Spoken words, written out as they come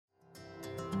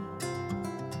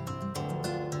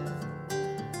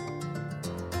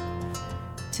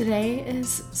Today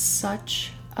is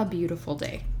such a beautiful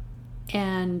day,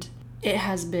 and it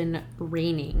has been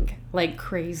raining like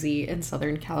crazy in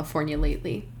Southern California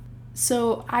lately.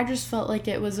 So I just felt like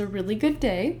it was a really good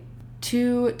day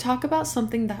to talk about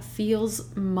something that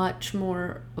feels much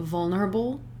more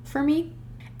vulnerable for me.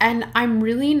 And I'm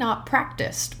really not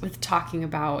practiced with talking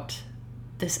about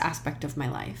this aspect of my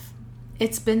life.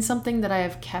 It's been something that I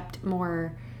have kept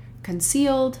more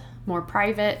concealed, more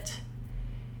private,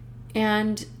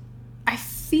 and I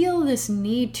feel this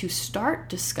need to start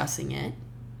discussing it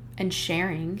and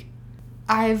sharing.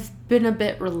 I've been a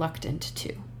bit reluctant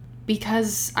to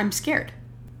because I'm scared.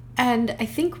 And I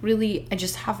think really I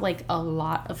just have like a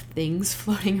lot of things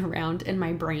floating around in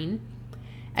my brain,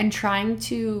 and trying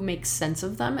to make sense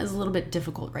of them is a little bit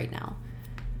difficult right now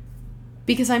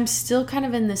because I'm still kind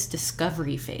of in this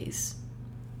discovery phase.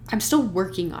 I'm still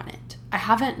working on it. I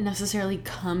haven't necessarily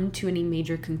come to any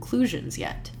major conclusions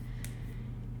yet.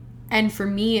 And for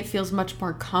me, it feels much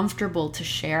more comfortable to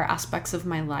share aspects of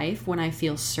my life when I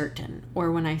feel certain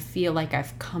or when I feel like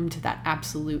I've come to that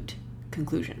absolute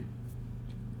conclusion.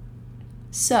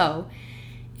 So,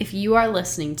 if you are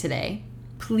listening today,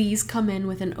 please come in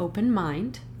with an open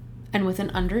mind and with an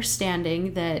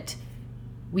understanding that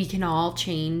we can all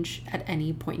change at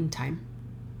any point in time.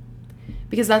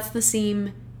 Because that's the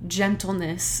same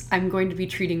gentleness I'm going to be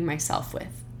treating myself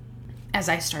with as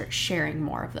I start sharing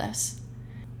more of this.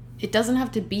 It doesn't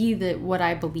have to be that what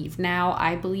I believe now,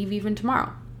 I believe even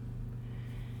tomorrow.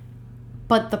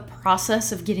 But the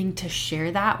process of getting to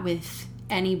share that with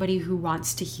anybody who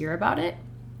wants to hear about it,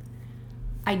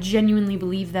 I genuinely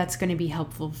believe that's going to be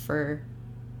helpful for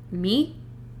me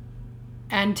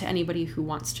and to anybody who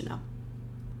wants to know.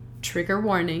 Trigger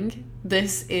warning,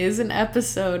 this is an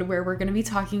episode where we're going to be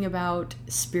talking about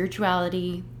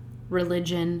spirituality,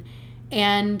 religion,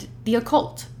 and the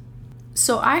occult.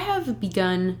 So I have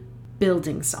begun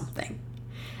building something.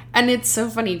 And it's so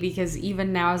funny because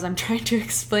even now as I'm trying to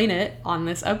explain it on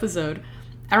this episode,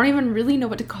 I don't even really know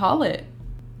what to call it.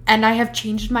 And I have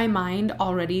changed my mind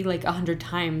already like 100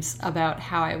 times about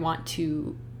how I want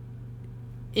to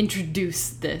introduce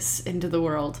this into the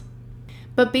world.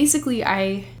 But basically,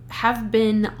 I have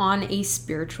been on a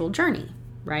spiritual journey,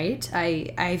 right?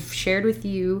 I've shared with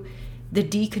you the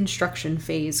deconstruction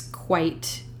phase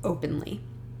quite openly.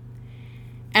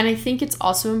 And I think it's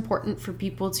also important for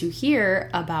people to hear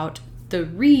about the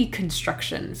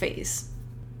reconstruction phase.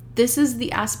 This is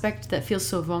the aspect that feels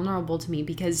so vulnerable to me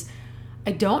because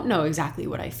I don't know exactly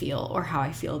what I feel or how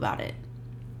I feel about it.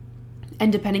 And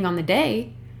depending on the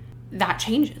day, that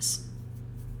changes.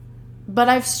 But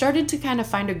I've started to kind of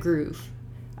find a groove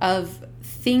of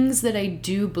things that I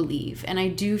do believe and I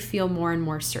do feel more and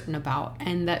more certain about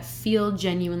and that feel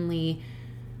genuinely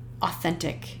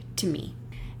authentic to me.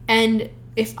 And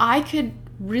if I could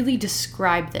really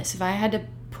describe this, if I had to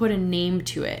put a name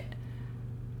to it,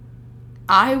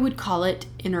 I would call it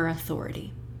inner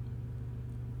authority.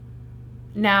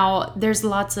 Now, there's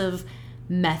lots of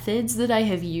methods that I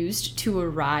have used to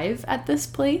arrive at this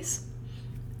place.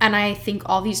 And I think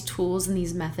all these tools and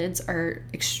these methods are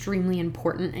extremely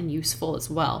important and useful as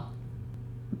well.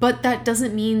 But that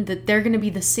doesn't mean that they're going to be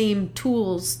the same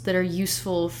tools that are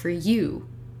useful for you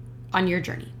on your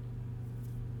journey.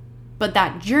 But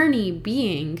that journey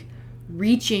being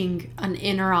reaching an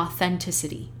inner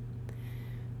authenticity,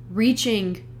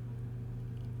 reaching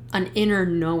an inner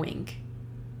knowing,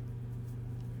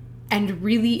 and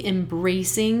really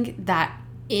embracing that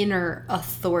inner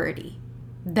authority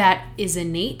that is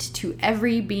innate to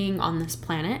every being on this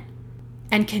planet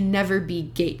and can never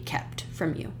be gatekept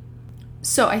from you.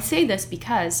 So I say this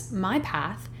because my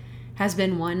path has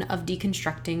been one of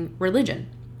deconstructing religion,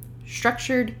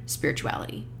 structured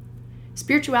spirituality.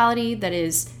 Spirituality that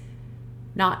is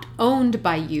not owned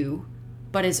by you,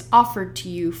 but is offered to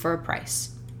you for a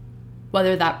price.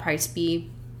 Whether that price be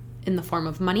in the form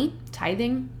of money,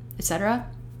 tithing, etc.,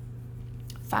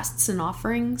 fasts and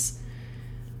offerings,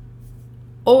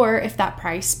 or if that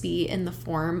price be in the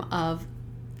form of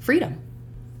freedom.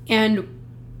 And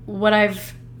what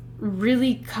I've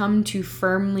really come to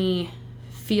firmly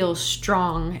feel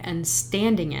strong and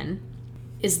standing in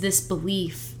is this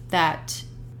belief that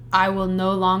I will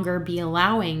no longer be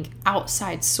allowing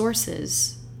outside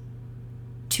sources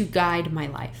to guide my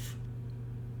life.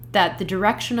 That the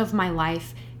direction of my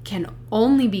life can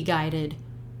only be guided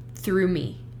through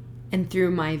me and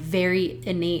through my very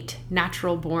innate,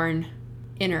 natural-born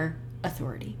inner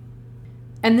authority.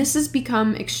 And this has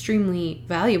become extremely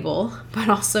valuable, but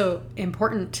also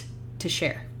important to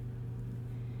share.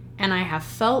 And I have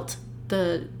felt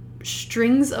the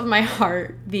strings of my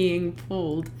heart being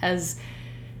pulled as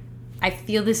I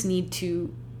feel this need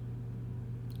to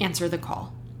answer the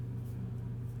call.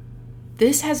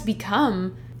 This has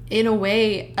become, in a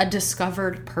way, a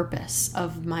discovered purpose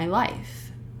of my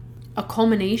life, a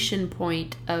culmination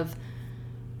point of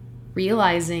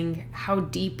realizing how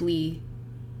deeply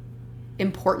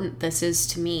important this is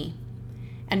to me.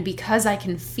 And because I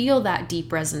can feel that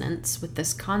deep resonance with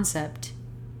this concept,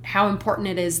 how important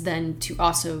it is then to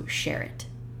also share it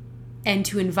and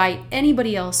to invite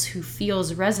anybody else who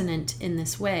feels resonant in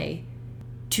this way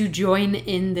to join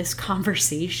in this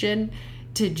conversation,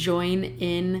 to join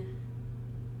in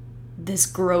this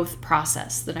growth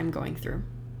process that I'm going through.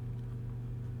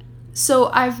 So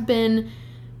I've been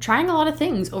trying a lot of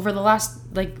things over the last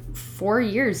 4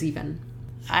 years even.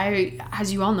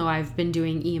 As you all know, I've been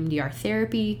doing EMDR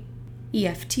therapy,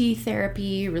 EFT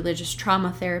therapy, religious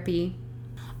trauma therapy.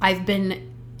 I've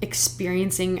been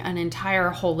experiencing an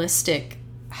entire holistic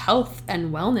health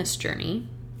and wellness journey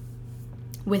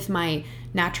with my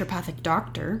naturopathic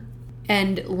doctor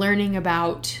and learning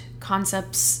about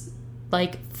concepts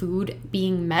like food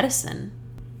being medicine,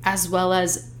 as well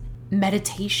as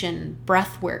meditation,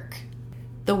 breath work,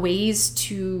 the ways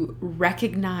to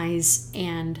recognize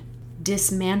and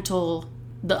dismantle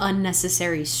the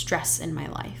unnecessary stress in my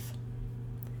life.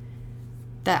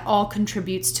 That all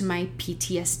contributes to my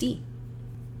PTSD.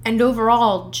 And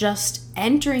overall, just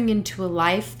entering into a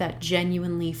life that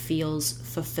genuinely feels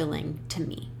fulfilling to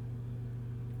me.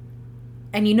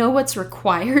 And you know what's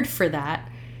required for that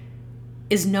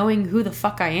is knowing who the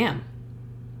fuck I am.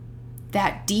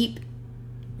 That deep,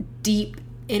 deep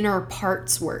inner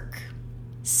parts work.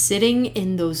 Sitting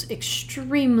in those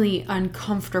extremely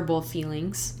uncomfortable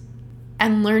feelings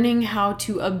and learning how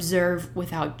to observe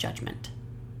without judgment.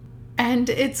 And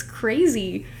it's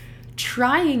crazy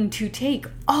trying to take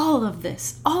all of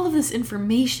this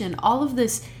information, all of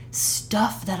this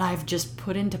stuff that I've just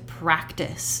put into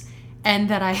practice and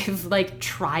that I've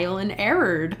trial and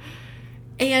errored,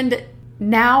 and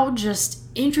now just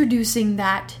introducing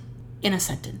that in a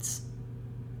sentence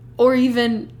or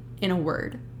even in a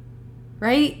word.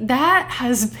 Right? That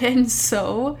has been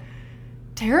so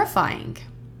terrifying.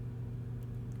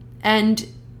 And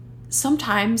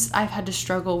sometimes I've had to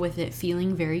struggle with it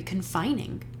feeling very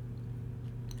confining.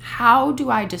 How do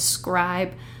I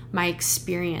describe my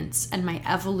experience and my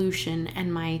evolution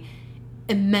and my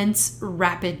immense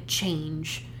rapid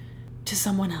change to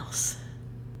someone else?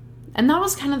 And that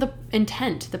was kind of the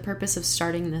intent, the purpose of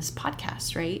starting this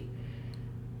podcast, right?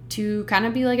 To kind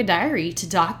of be like a diary, to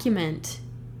document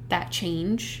that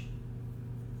change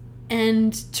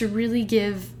and to really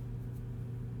give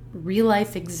real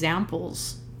life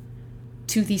examples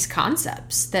to these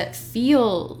concepts that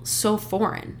feel so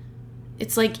foreign.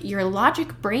 It's like your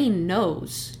logic brain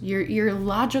knows, your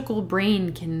logical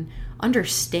brain can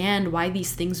understand why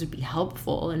these things would be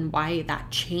helpful and why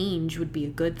that change would be a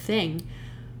good thing.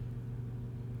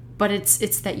 But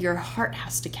it's that your heart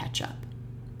has to catch up.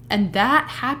 And that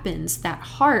happens, that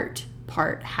heart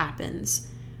part happens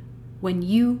when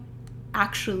you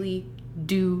actually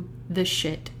do the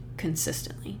shit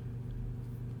consistently.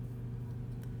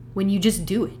 When you just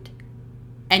do it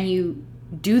and you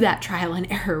do that trial and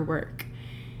error work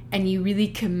and you really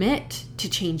commit to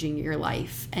changing your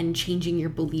life and changing your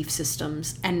belief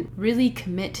systems and really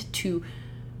commit to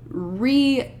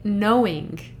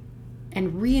re-knowing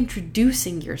and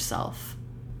reintroducing yourself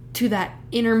to that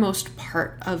innermost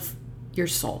part of your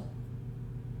soul,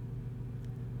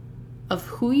 of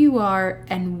who you are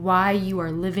and why you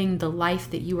are living the life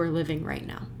that you are living right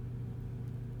now.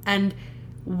 And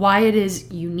why it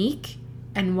is unique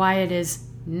and why it is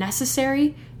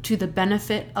necessary to the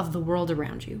benefit of the world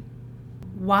around you.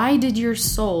 Why did your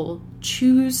soul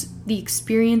choose the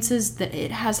experiences that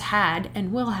it has had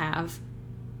and will have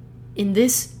in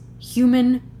this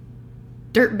human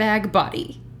dirtbag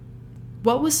body?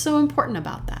 What was so important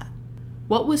about that?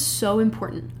 What was so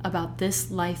important about this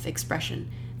life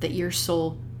expression that your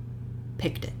soul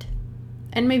picked it?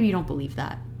 And maybe you don't believe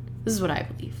that. This is what I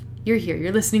believe. You're here,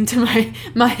 you're listening to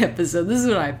my episode. This is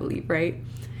what I believe, right?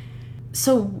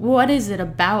 So what is it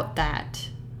about that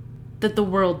the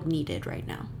world needed right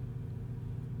now?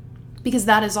 Because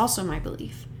that is also my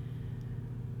belief.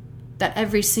 That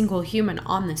every single human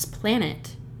on this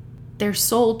planet, their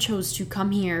soul chose to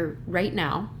come here right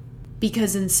now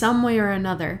because in some way or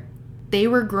another, they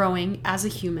were growing as a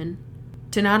human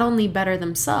to not only better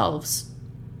themselves,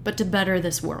 but to better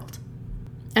this world.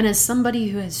 And as somebody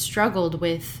who has struggled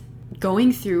with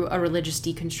going through a religious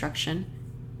deconstruction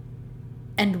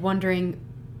and wondering,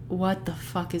 what the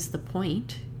fuck is the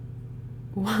point?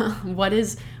 What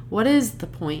is the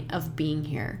point of being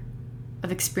here?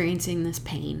 Of experiencing this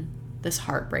pain, this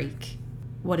heartbreak?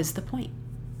 What is the point?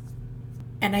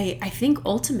 And I think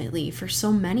ultimately for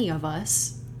so many of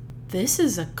us, this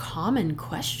is a common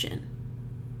question.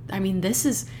 I mean, this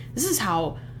is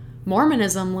how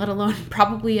Mormonism, let alone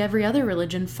probably every other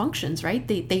religion, functions, right?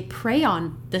 They prey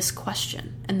on this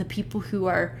question and the people who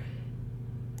are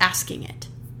asking it.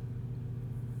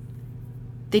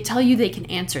 They tell you they can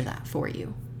answer that for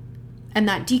you. And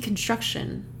that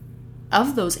deconstruction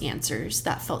of those answers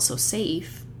that felt so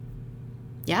safe,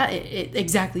 yeah, it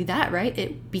exactly that, right?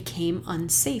 It became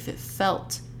unsafe. It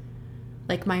felt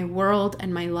like my world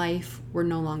and my life were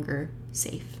no longer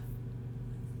safe.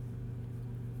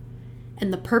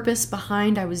 And the purpose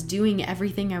behind I was doing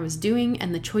everything I was doing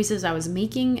and the choices I was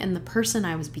making and the person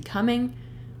I was becoming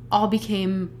all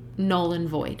became null and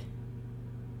void.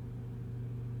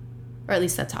 Or at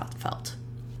least that's how it felt.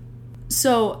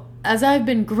 So as I've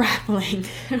been grappling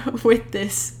with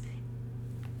this,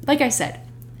 like I said,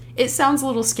 it sounds a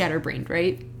little scatterbrained,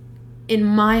 right? In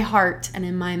my heart and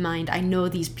in my mind, I know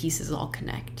these pieces all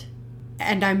connect.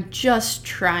 And I'm just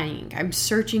trying, I'm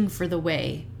searching for the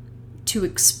way to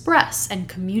express and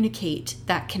communicate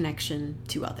that connection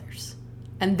to others.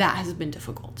 And that has been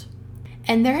difficult.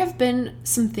 And there have been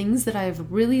some things that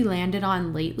I've really landed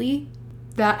on lately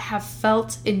that have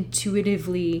felt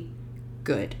intuitively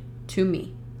good to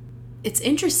me. It's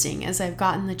interesting as I've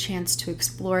gotten the chance to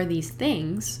explore these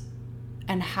things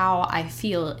and how I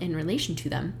feel in relation to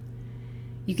them.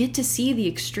 You get to see the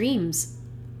extremes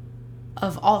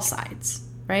of all sides,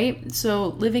 right? So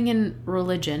living in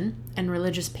religion and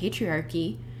religious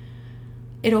patriarchy,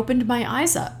 it opened my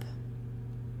eyes up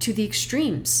to the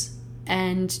extremes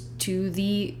and to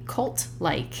the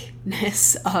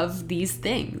cult-likeness of these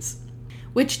things,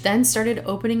 which then started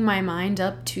opening my mind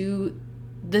up to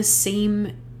the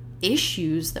same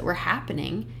issues that were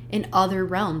happening in other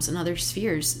realms and other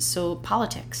spheres. So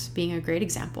politics being a great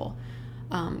example,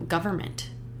 government.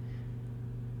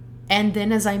 And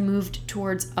then as I moved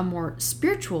towards a more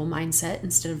spiritual mindset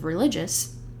instead of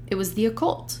religious, it was the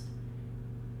occult.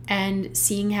 And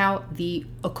seeing how the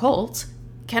occult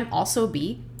can also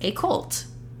be a cult.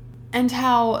 And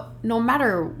how no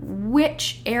matter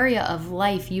which area of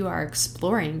life you are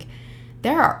exploring,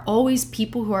 there are always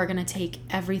people who are going to take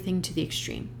everything to the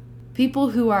extreme.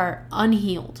 People who are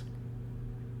unhealed,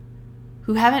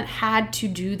 who haven't had to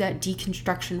do that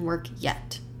deconstruction work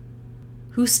yet,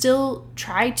 who still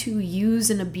try to use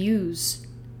and abuse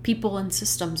people and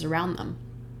systems around them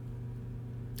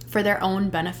for their own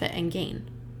benefit and gain.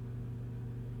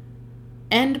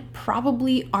 And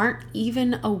probably aren't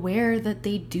even aware that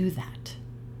they do that.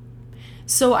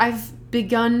 So I've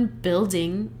begun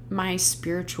building my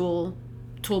spiritual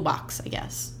toolbox, I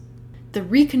guess. The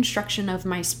reconstruction of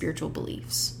my spiritual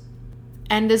beliefs.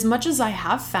 And as much as I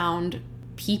have found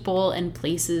people and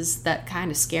places that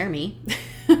kind of scare me,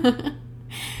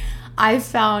 I've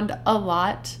found a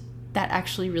lot that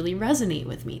actually really resonate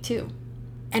with me too.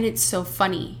 And it's so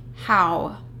funny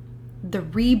how the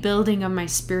rebuilding of my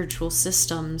spiritual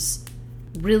systems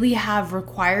really have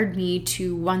required me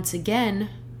to once again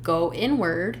go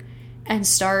inward and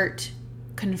start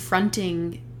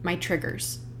confronting my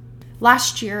triggers.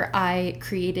 Last year, I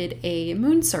created a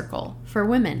moon circle for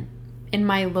women in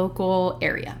my local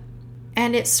area.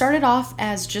 And it started off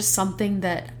as just something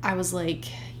that I was like,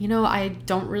 I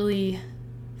don't really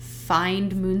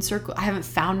find moon circle. I haven't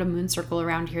found a moon circle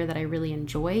around here that I really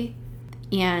enjoy.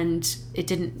 And it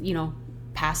didn't,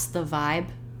 pass the vibe.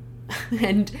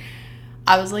 And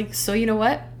I was like, so you know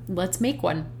what? Let's make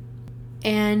one.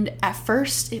 And at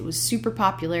first it was super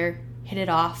popular, hit it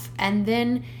off. And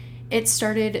then it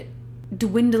started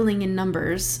dwindling in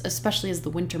numbers, especially as the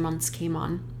winter months came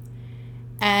on.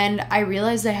 And I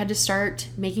realized I had to start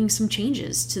making some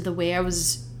changes to the way I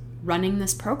was running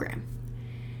this program.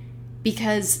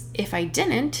 Because if I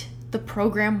didn't, the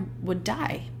program would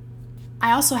die.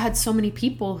 I also had so many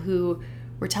people who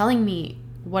were telling me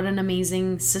what an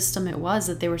amazing system it was,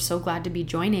 that they were so glad to be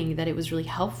joining, that it was really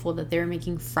helpful, that they were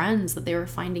making friends, that they were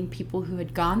finding people who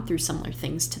had gone through similar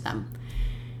things to them.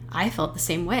 I felt the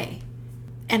same way.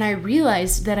 And I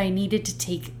realized that I needed to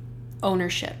take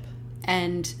ownership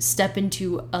and step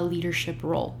into a leadership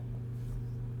role.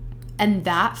 And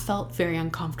that felt very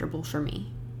uncomfortable for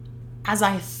me, as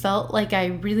I felt like I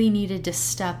really needed to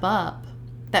step up,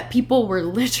 that people were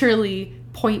literally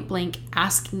point blank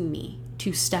asking me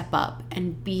to step up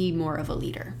and be more of a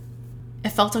leader. It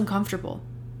felt uncomfortable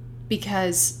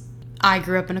because I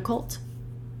grew up in a cult.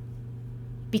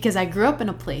 Because I grew up in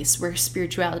a place where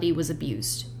spirituality was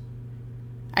abused.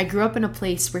 I grew up in a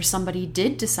place where somebody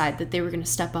did decide that they were going to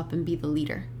step up and be the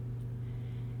leader.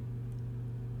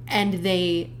 And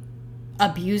they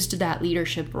abused that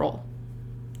leadership role.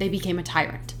 They became a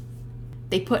tyrant.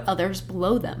 They put others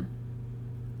below them.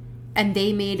 And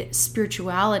they made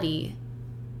spirituality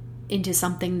into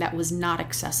something that was not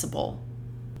accessible.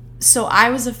 So I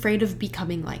was afraid of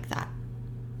becoming like that.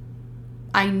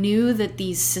 I knew that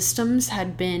these systems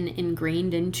had been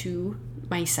ingrained into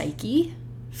my psyche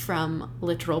from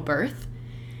literal birth.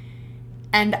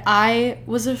 And I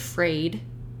was afraid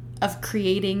of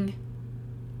creating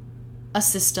a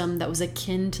system that was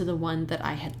akin to the one that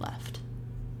I had left.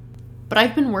 But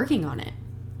I've been working on it.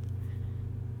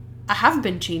 I have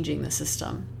been changing the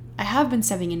system. I have been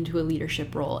stepping into a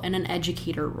leadership role and an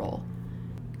educator role.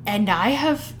 And I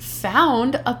have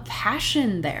found a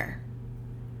passion there.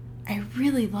 I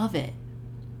really love it.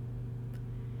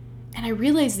 And I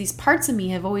realize these parts of me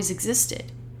have always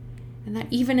existed. And that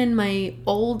even in my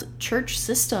old church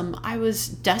system, I was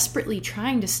desperately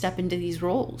trying to step into these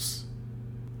roles.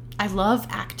 I love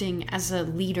acting as a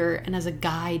leader and as a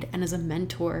guide and as a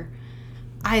mentor.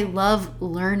 I love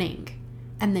learning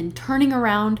and then turning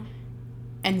around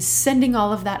and sending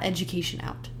all of that education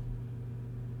out.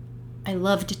 I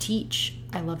love to teach.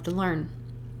 I love to learn.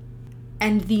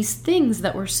 And these things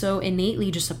that were so innately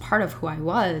just a part of who I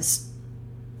was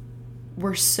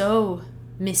were so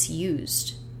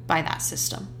misused by that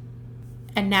system.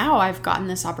 And now I've gotten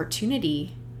this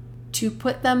opportunity to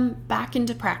put them back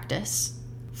into practice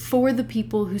for the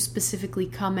people who specifically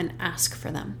come and ask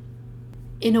for them,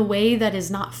 in a way that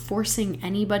is not forcing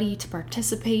anybody to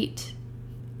participate,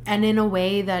 and in a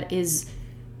way that is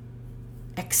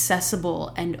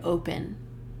accessible and open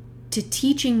to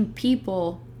teaching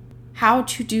people how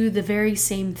to do the very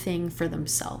same thing for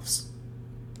themselves.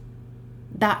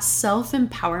 That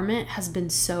self-empowerment has been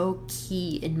so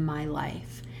key in my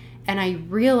life. And I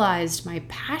realized my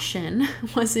passion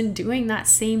was in doing that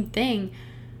same thing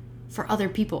for other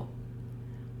people.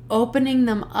 Opening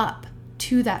them up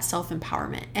to that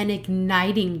self-empowerment and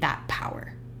igniting that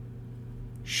power.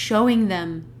 Showing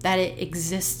them that it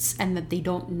exists and that they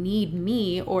don't need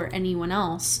me or anyone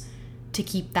else to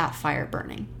keep that fire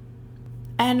burning.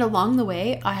 And along the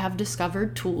way, I have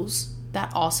discovered tools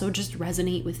that also just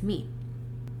resonate with me.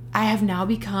 I have now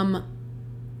become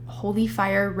Holy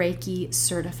Fire Reiki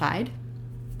certified,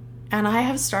 and I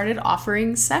have started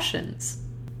offering sessions.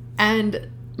 And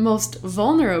most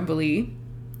vulnerably,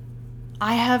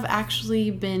 I have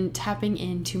actually been tapping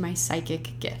into my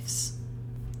psychic gifts.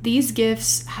 These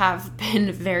gifts have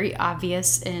been very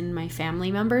obvious in my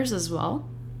family members as well,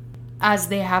 as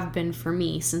they have been for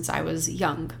me since I was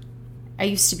young. I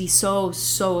used to be so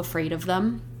afraid of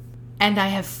them, and I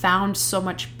have found so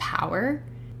much power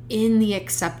in the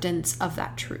acceptance of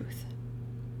that truth.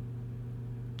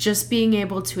 Just being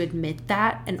able to admit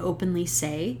that and openly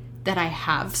say that I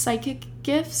have psychic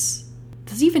gifts,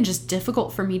 that's even just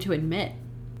difficult for me to admit.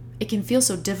 It can feel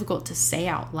so difficult to say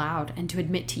out loud and to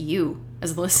admit to you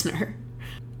as a listener.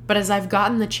 But as I've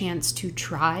gotten the chance to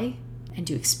try and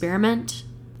to experiment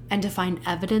and to find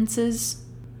evidences,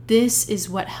 this is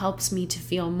what helps me to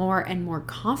feel more and more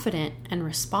confident and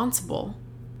responsible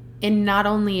in not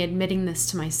only admitting this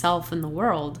to myself and the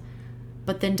world,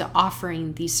 but then to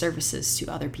offering these services to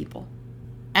other people.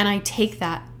 And I take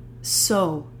that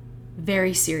so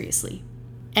very seriously.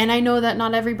 And I know that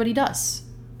not everybody does.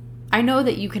 I know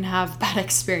that you can have bad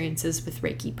experiences with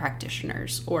Reiki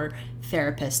practitioners or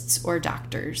therapists or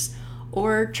doctors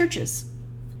or churches.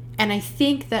 And I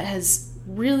think that has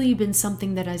really been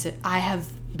something that I have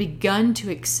begun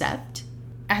to accept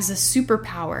as a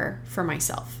superpower for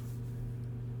myself.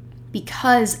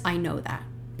 Because I know that,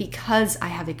 because I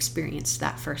have experienced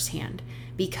that firsthand,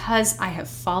 because I have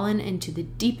fallen into the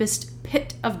deepest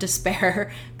pit of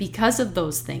despair because of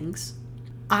those things,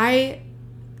 I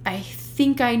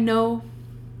think I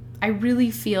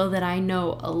really feel that I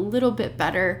know a little bit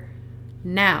better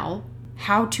now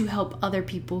how to help other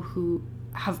people who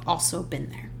have also been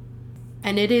there.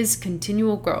 And it is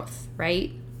continual growth,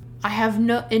 right? I have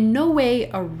in no way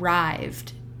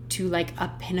arrived to like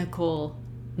a pinnacle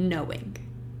knowing,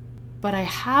 but I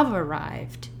have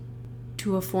arrived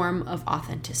to a form of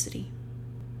authenticity.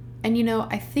 And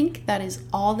I think that is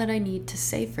all that I need to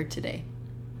say for today.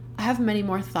 I have many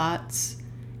more thoughts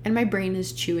and my brain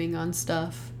is chewing on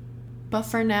stuff, but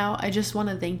for now, I just want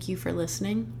to thank you for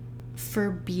listening, for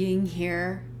being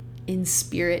here in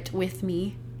spirit with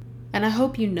me. And I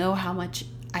hope you know how much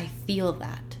I feel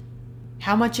that,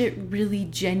 how much it really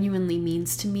genuinely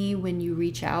means to me when you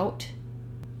reach out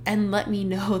and let me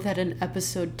know that an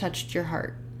episode touched your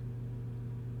heart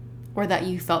or that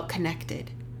you felt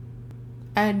connected.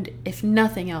 And if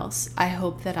nothing else, I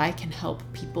hope that I can help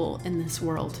people in this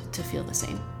world to feel the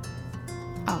same.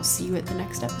 I'll see you at the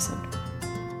next episode.